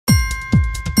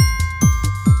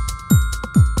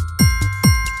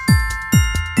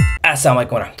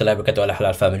Assalamualaikum warahmatullahi wabarakatuh,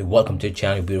 Halal family. Welcome to the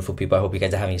channel, beautiful people. I hope you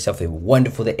guys are having yourself a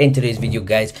wonderful day. In today's video,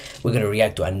 guys, we're gonna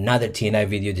react to another TNI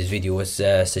video. This video was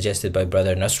suggested by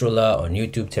brother Nasrullah on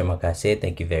YouTube. Terima kasih,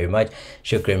 thank you very much.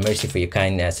 Shukran, mercy for your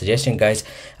kind suggestion, guys.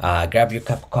 Grab your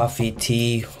cup of coffee,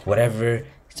 tea, whatever,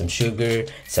 some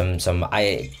sugar, some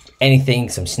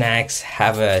anything, some snacks.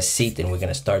 Have a seat, and we're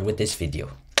gonna start with this video.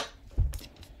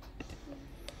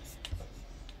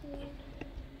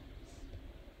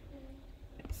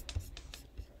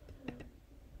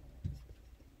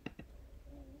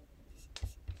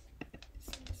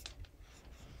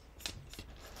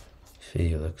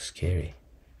 Video looks scary.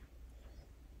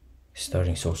 It's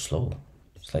starting so slow.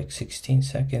 It's like 16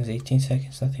 seconds, 18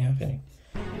 seconds, nothing happening.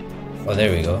 Oh, there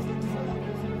we go.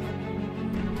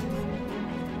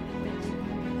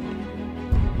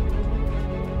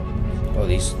 Oh,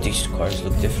 these cars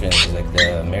look different. It's like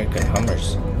the American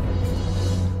Hummers.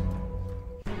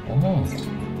 Oh,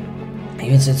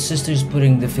 even said sister's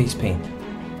putting the face paint.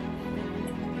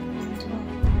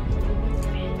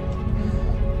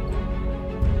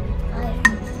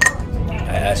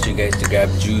 I asked you guys to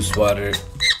grab juice, water,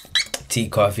 tea,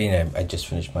 coffee, and I just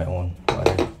finished my own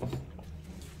water.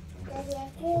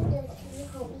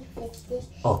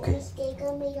 Okay.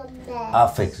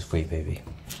 I'll fix it for you, baby.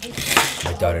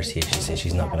 My daughter's here. She said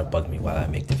she's not gonna bug me while I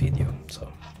make the video, so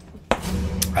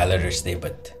I let her stay.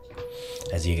 But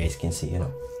as you guys can see, you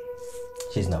know,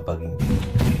 she's not bugging me.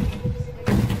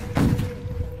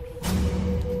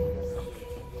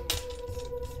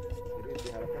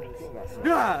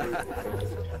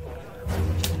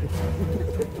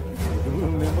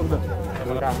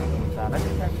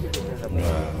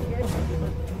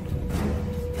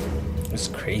 It's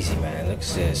crazy, man. It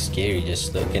looks scary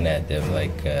just looking at them,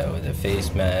 like with the face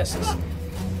masks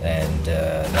and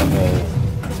the whole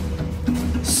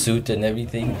suit and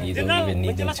everything. You don't even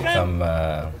need them to come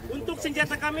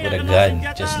with a gun.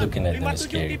 Just looking at them is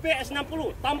scary.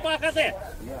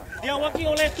 Diawaki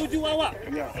oleh 7 awak.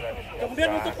 Kemudian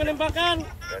untuk penembakan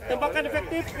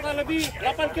efektif kurang lebih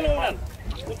 8 kilogram.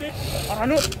 Untuk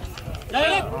Aranut.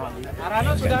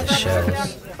 Aranut sudah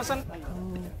pesan.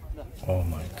 Oh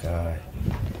my god.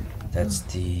 That's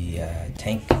the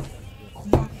tank.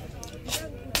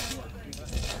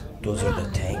 Those are the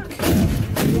tank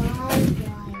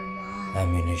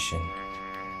ammunition.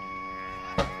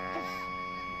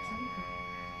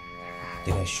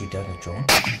 Did I shoot down the drone?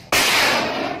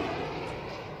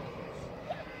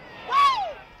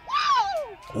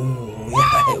 Oh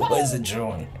yeah, it was a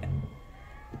drone.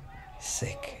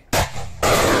 Sick.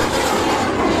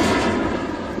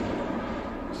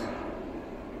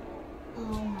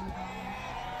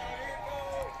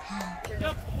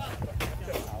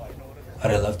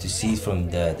 I'd love to see from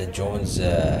the drone's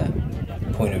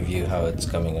point of view how it's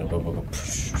coming in.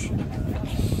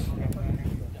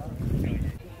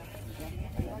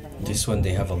 This one,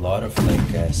 they have a lot of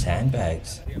like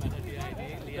sandbags.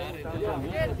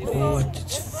 Oh,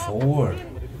 it's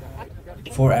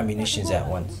four ammunitions at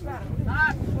once.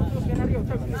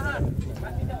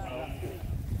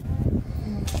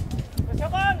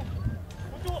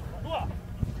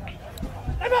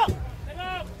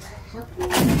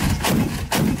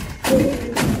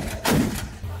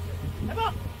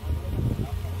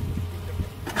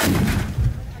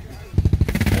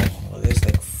 Oh, there's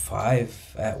like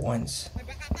 5 at once.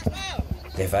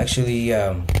 They've actually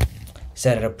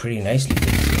set it up pretty nicely.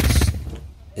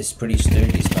 It's pretty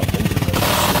sturdy. It's not moving when you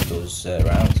shoot those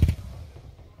rounds.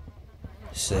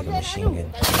 It's like a machine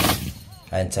gun.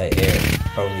 Anti-air,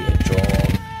 probably a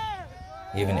drone,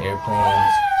 even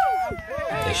airplanes.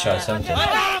 They shot something.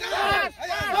 Wow.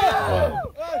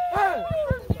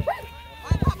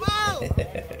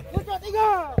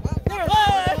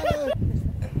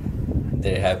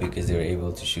 They're happy because they were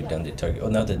able to shoot down the target. Oh,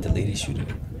 now that the lady's shooting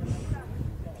it.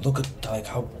 Look at like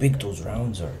how big those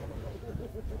rounds are.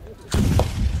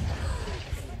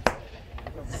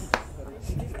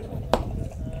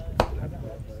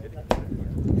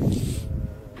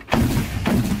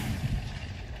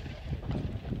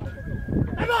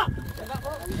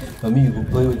 Mommy, you go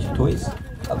play with your toys?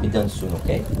 I'll be done soon,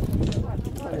 okay?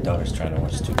 My daughter's trying to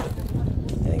watch too, but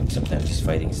I think sometimes she's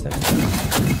fighting stuff.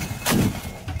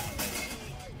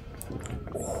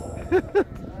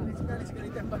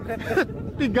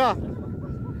 Tiga.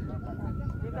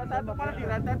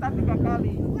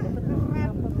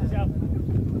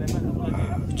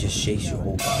 It just shakes your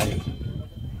whole body.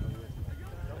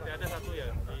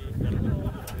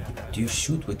 Do you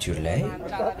shoot with your leg?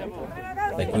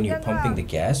 Like when you're pumping the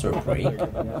gas or brake.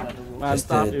 Just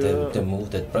the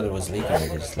move that brother was making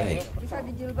with his leg. Oh,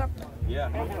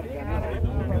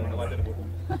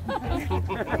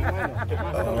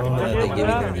 they're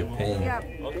giving him the pin.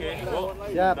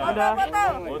 Siap.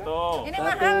 Foto. Ini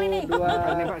mahal ini.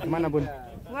 Gimana Bun?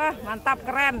 Wah, mantap,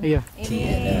 keren. Iya.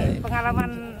 Ini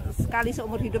pengalaman sekali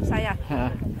seumur hidup saya.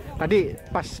 Tadi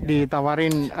pas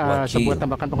ditawarin sebuah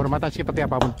tembakan penghormatan seperti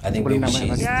apa Bun? I think maybe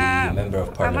she's the member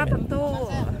of Pertama parliament. tentu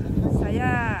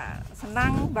saya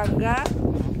senang, bangga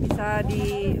bisa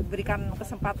diberikan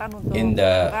kesempatan untuk In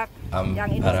the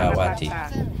yang ini sangat Parawati. langka.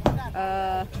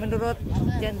 Menurut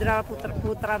Jenderal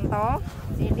Putranto,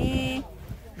 ini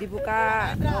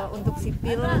dibuka untuk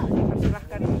sipil,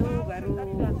 dipersilahkan itu baru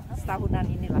setahunan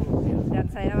inilah, dan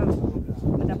saya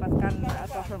mendapatkan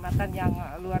kehormatan yang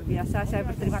luar biasa. Saya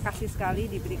berterima kasih sekali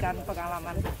diberikan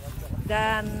pengalaman,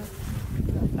 dan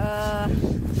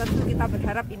tentu kita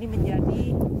berharap ini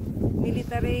menjadi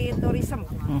military tourism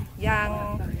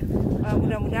yang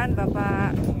mudah-mudahan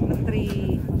Bapak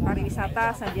Menteri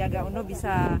Pariwisata Sandiaga Uno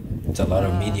bisa. It's a lot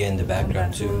of media in the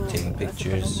background too, taking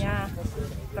pictures.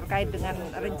 Terkait dengan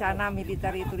rencana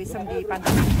military tourism di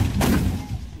Pandanwangi.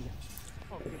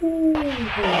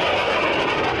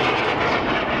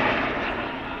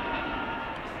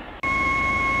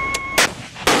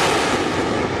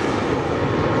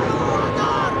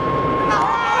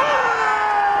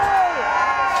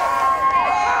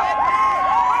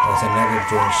 There's another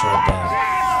drone shot down.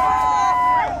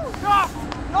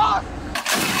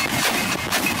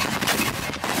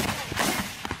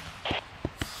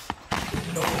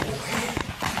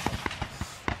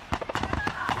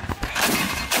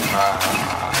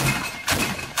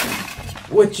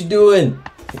 What you doing?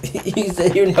 You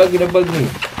said you're not gonna bug me.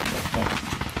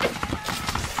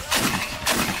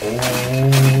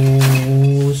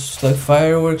 Oh, it's like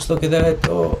fireworks. Look at that.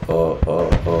 Oh, oh, oh,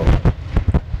 oh.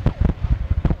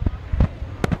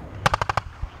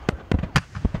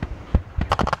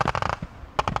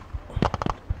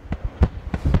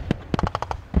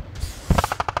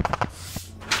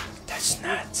 That's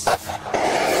nuts.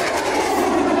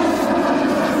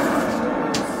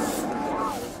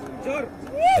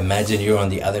 Imagine you're on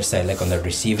the other side, like on the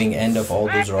receiving end of all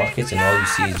those rockets, and all you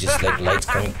see is just like lights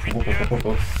coming.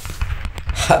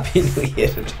 Happy New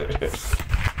Year.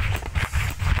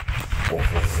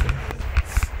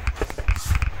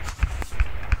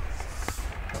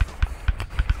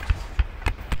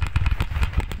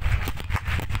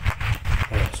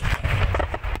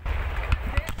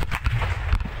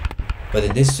 But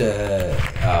in this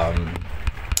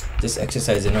this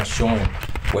exercise, they're not showing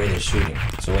where they're shooting.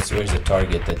 So where's the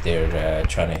target that they're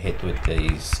trying to hit with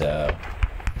these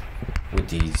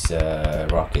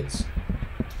rockets?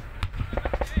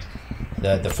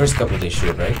 The first couple they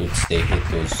shoot, right, which they hit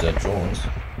those drones,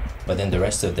 but then the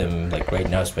rest of them, like right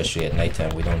now, especially at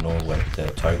nighttime, we don't know what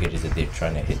the target is that they're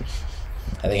trying to hit.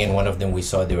 I think in one of them we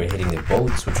saw they were hitting the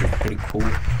boats, which was pretty cool.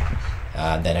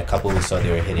 Then a couple we saw they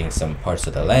were hitting some parts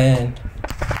of the land,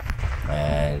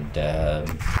 and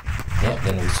yeah,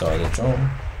 then we saw the drone.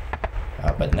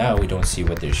 But now we don't see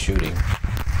what they're shooting,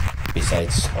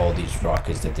 besides all these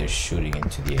rockets that they're shooting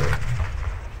into the air.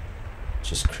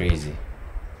 Just crazy.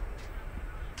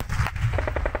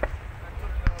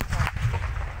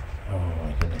 Oh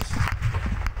my goodness.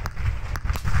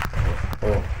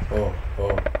 Oh, oh,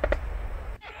 oh.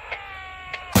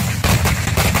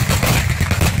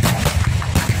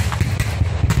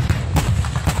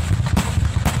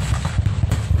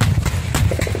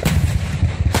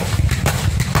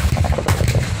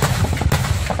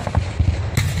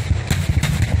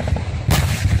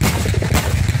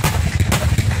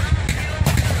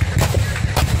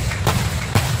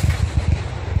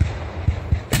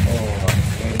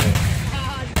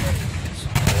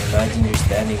 Imagine you're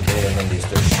standing there and then they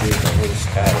start shooting the whole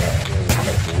sky out here with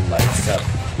like the lights up.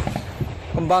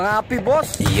 Kembang api,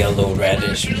 bos. Yellow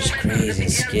radish, which is crazy and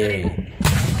scary.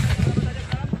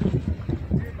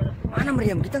 Mana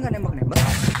meriam? Kita nggak nembak-nembak.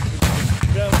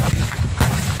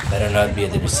 Better not be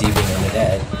at the receiving end of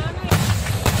that.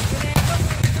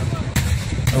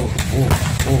 Oh, oh,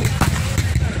 oh.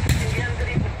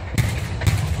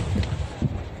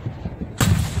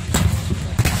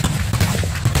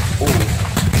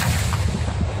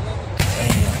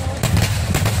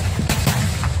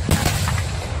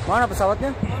 Mana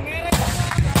pesawatnya?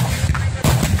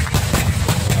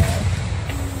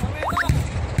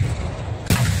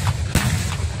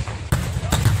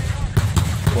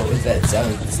 What was that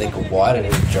sound? It's like a water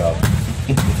drop.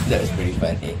 That was pretty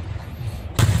funny.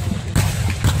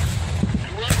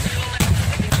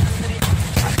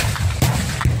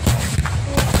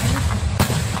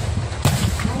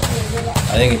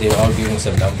 I think they're all giving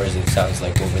some numbers. It sounds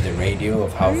like over the radio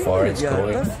of how far it's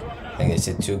going. I think they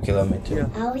said 2 kilometers.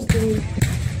 I was doing.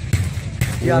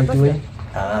 You were doing?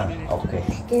 Ah, okay.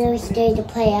 Then I was starting to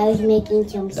play. I was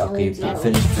making some Okay, silly jokes.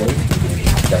 finish playing.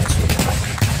 That's it.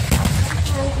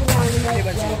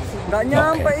 Nggak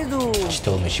nyampe itu. She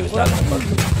told me she was not gonna fuck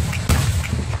with me.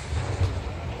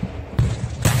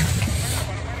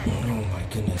 Oh my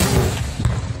goodness.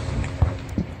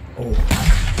 Oh.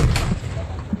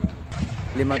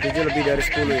 57 lebih dari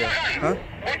 10 ya? Hah?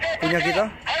 Punya kita?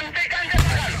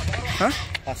 Hah?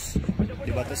 Pas.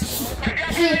 Dibatasi.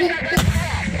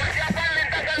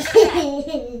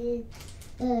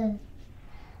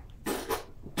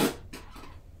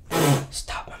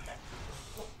 Stop him, man.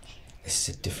 This is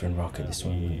a different rocket. This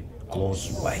one glows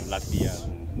white.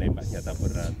 Latihan nembak senjata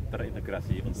berat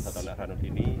terintegrasi untuk satuan Ranut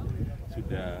ini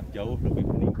sudah jauh lebih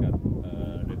meningkat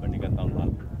dibandingkan tahun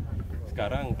lalu.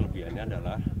 Sekarang kelebihannya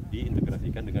adalah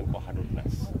diintegrasikan dengan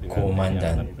Kohanurnas, dengan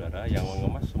Komandan Angkatan Udara yang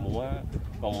mengemas semua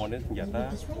komponen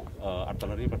senjata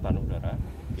artileri pertahanan udara.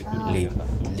 Itu Lead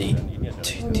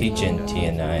Tijen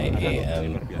TNI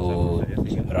AM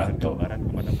Ranto.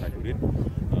 Kepada prajurit,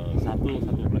 satu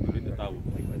prajurit itu tahu.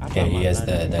 Yeah, he has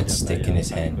that stick in his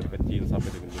hand. Kecil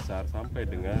sampai dengan besar, sampai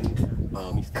dengan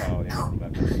Mistral yang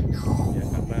digunakan. Ya,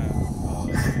 karena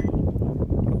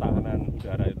pertahanan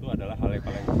udara itu adalah hal yang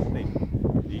paling penting.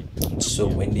 It's so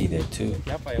windy there too.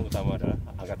 Siapa yang utama adalah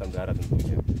Angkatan Darat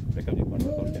tentunya. Mereka menjadi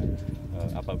koordinatornya.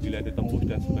 Apabila ditembus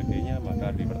dan sebagainya, maka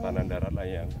di pertahanan darat lah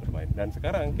yang bermain. Dan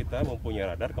sekarang kita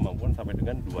mempunyai radar kemampuan sampai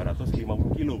dengan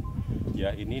 250 kilo. Ya,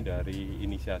 ini dari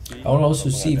inisiasi. I want to also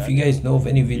see if you guys know of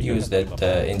any videos that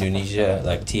Indonesia,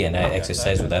 like TNI,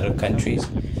 exercise with other countries,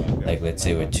 like let's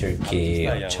say with Turkey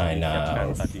or China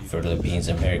or Philippines,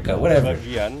 America, whatever.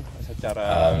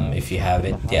 If you have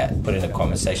it, yeah, put in the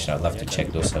comment section. I'd love to check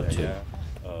those out too.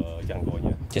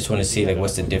 Just want to see like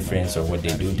what's the difference, or what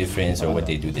they do different, or what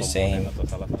they do the same.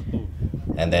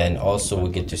 And then also we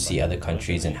get to see other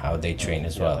countries and how they train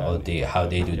as well, or how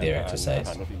they do their exercise.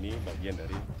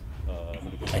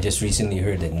 I just recently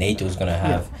heard that NATO is gonna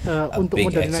have a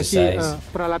big exercise.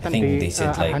 I think they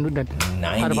said like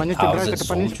 90,000 soldiers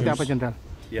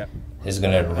is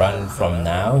gonna run from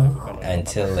now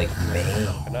until like May.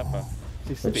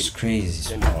 It's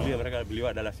crazy.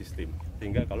 Beliau adalah sistem,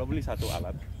 sehingga kalau beli satu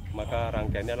alat, maka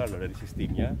rangkaiannya adalah dari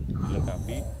sistemnya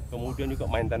dilengkapi, kemudian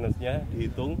juga maintenance-nya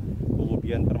dihitung,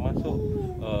 kemudian termasuk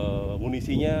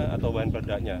munisinya atau bahan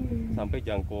peledaknya sampai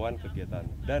jangkauan kegiatan.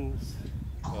 Dan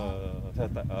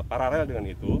paralel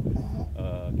dengan itu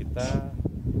kita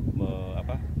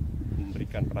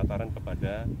memberikan penataran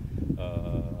kepada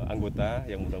anggota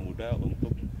yang muda-muda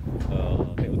untuk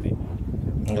TOT.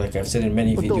 Like I've said in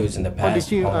many videos in the past,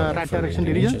 kondisi radar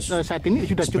sendiri saat ini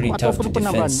sudah it's pretty cukup tough atau to perlu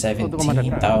penambahan defend untuk komandan?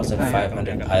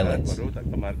 17,500 islands.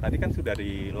 Tadi kan sudah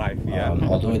di live ya.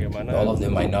 Although all of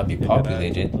them might not be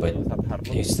populated, but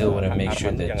you still want to make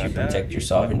sure that you protect your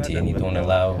sovereignty and you don't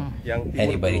allow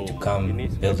anybody to come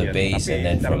build a base and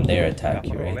then from there attack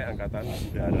you, right?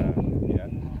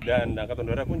 Dan Angkatan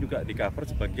Udara pun juga di cover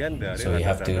sebagian dari. So you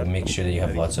have to make sure that you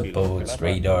have lots of boats,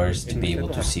 radars to be able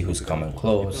to see who's coming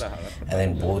close, and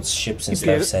then boats, ships and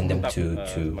stuff, send them to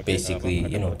basically,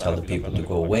 you know, tell the people to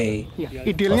go away.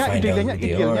 Idealnya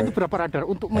itu berapa radar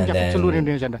untuk mencakup seluruh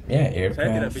Indonesia? Yeah,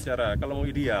 saya tidak bicara kalau mau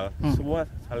ideal, semua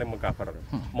saling mengcover.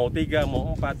 Mau 3,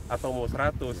 mau 4, atau mau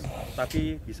 100,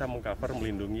 tapi bisa mengcover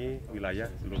melindungi wilayah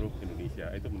seluruh Indonesia.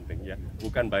 Itu penting ya.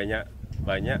 Bukan banyak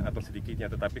atau sedikitnya,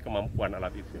 tetapi kemampuan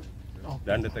alat itu.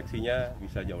 Dan deteksinya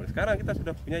bisa jauh. Sekarang kita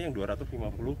sudah punya yang 250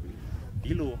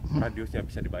 kilo, radiusnya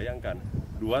bisa dibayangkan.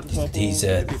 250. These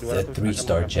the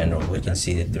 3-star general. We can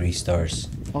see the 3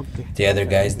 stars. Okay. The other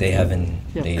guys, they have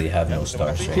no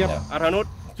stars right now. Arhanut.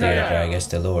 They're, I guess,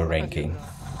 the lower ranking.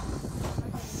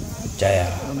 Jaya.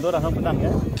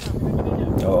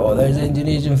 Oh, there's the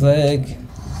Indonesian flag.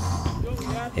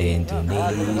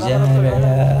 Indonesia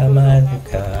Raya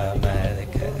Merdeka,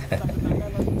 Merdeka.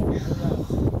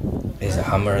 There's a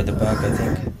Hummer at the back, I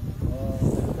think.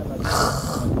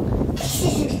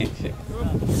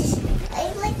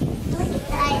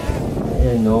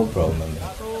 Yeah, no problem.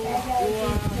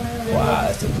 Wow,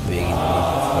 that's a big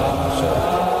Indonesian flag. I'll show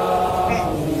you.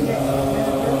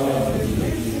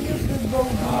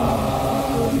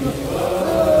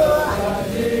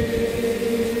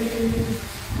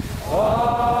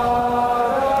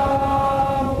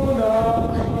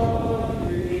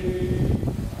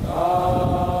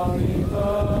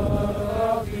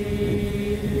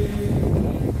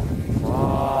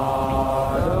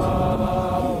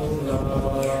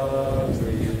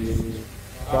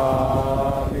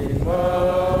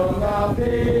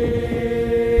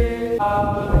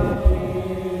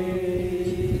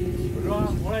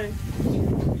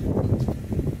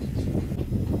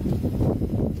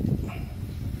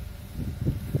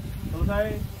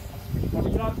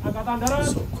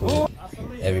 So cool.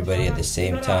 Everybody at the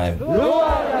same time.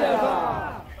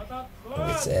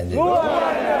 Let's end it.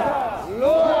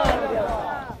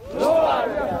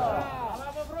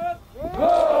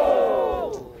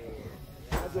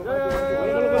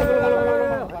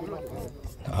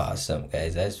 Awesome,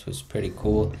 guys. That was pretty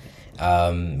cool.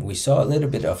 We saw a little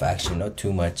bit of action, not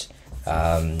too much.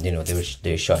 You know,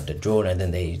 they shot the drone, and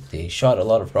then they shot a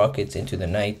lot of rockets into the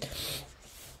night,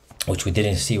 which we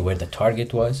didn't see where the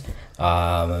target was.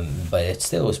 But it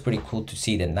still was pretty cool to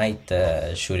see the night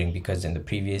shooting, because in the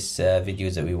previous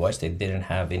videos that we watched, they didn't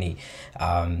have any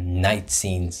night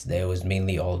scenes. There was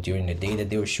mainly all during the day that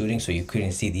they were shooting, so you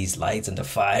couldn't see these lights and the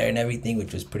fire and everything,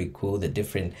 which was pretty cool. The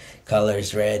different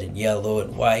colors, red and yellow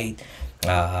and white.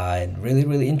 And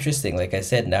really interesting. Like I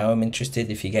said, now I'm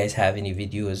interested if you guys have any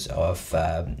videos of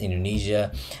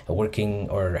Indonesia working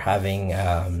or having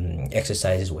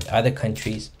exercises with other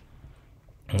countries,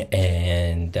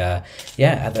 and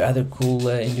yeah, other cool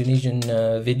Indonesian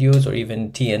videos, or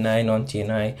even TNI,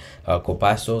 non-TNI,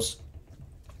 kopassus,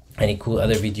 any cool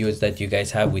other videos that you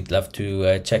guys have. We'd love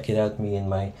to check it out. Me and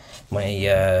my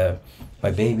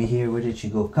baby here, where did she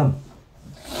go? Come.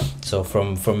 So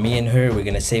from me and her, we're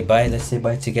gonna say bye. Let's say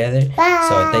bye together. Bye.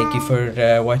 So thank you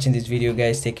for watching this video,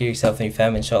 guys. Take care of yourself and your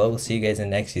family. Inshallah, we'll see you guys in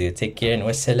the next video. Take care and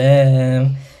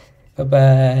wassalam. Bye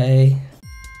bye.